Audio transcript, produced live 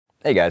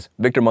Hey guys,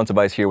 Victor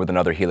Muncevice here with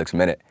another Helix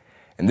Minute.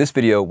 In this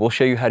video, we'll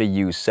show you how to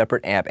use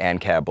separate amp and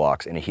cab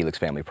blocks in a Helix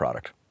family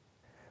product.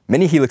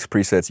 Many Helix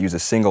presets use a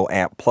single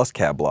amp plus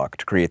cab block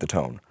to create the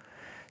tone,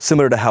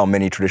 similar to how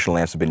many traditional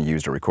amps have been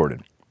used or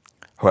recorded.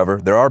 However,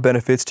 there are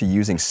benefits to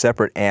using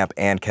separate amp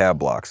and cab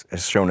blocks,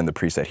 as shown in the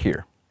preset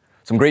here.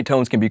 Some great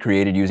tones can be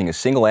created using a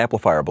single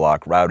amplifier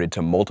block routed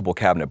to multiple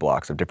cabinet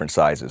blocks of different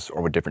sizes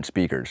or with different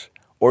speakers,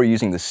 or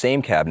using the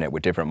same cabinet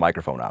with different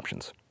microphone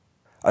options.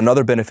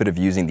 Another benefit of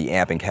using the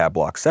amp and cab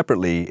blocks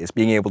separately is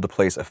being able to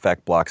place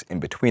effect blocks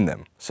in between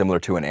them, similar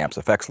to an amp's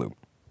effects loop.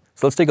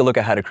 So let's take a look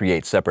at how to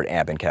create separate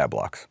amp and cab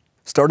blocks.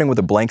 Starting with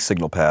a blank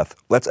signal path,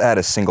 let's add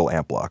a single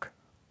amp block.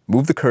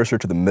 Move the cursor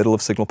to the middle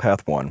of signal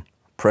path 1,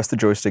 press the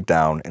joystick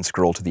down and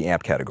scroll to the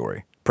amp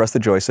category. Press the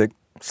joystick,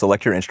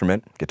 select your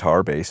instrument, guitar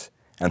or bass,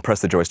 and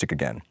press the joystick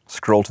again.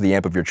 Scroll to the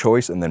amp of your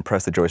choice and then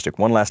press the joystick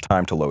one last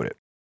time to load it.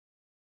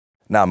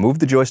 Now move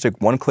the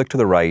joystick one click to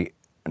the right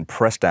and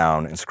press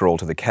down and scroll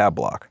to the cab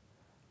block.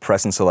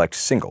 Press and select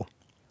single.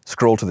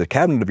 Scroll to the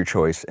cabinet of your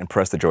choice and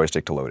press the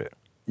joystick to load it.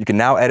 You can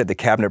now edit the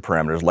cabinet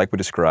parameters like we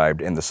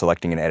described in the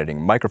selecting and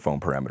editing microphone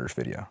parameters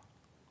video.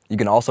 You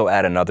can also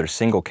add another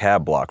single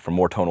cab block for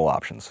more tonal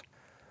options.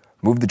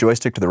 Move the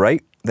joystick to the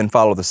right, then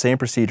follow the same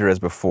procedure as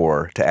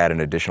before to add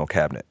an additional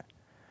cabinet.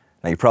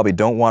 Now you probably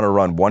don't want to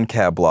run one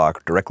cab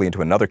block directly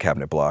into another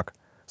cabinet block,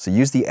 so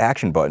use the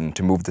action button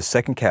to move the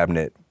second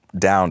cabinet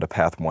down to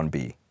path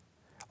 1B.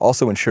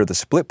 Also ensure the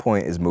split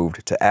point is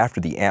moved to after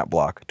the amp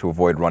block to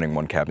avoid running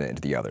one cabinet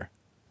into the other.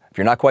 If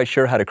you're not quite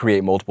sure how to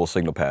create multiple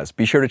signal paths,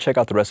 be sure to check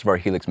out the rest of our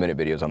Helix Minute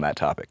videos on that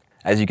topic.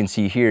 As you can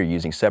see here,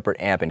 using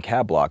separate amp and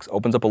cab blocks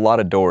opens up a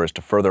lot of doors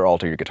to further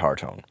alter your guitar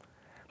tone.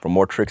 For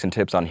more tricks and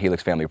tips on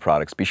Helix family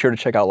products, be sure to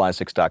check out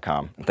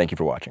line6.com, and thank you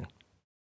for watching.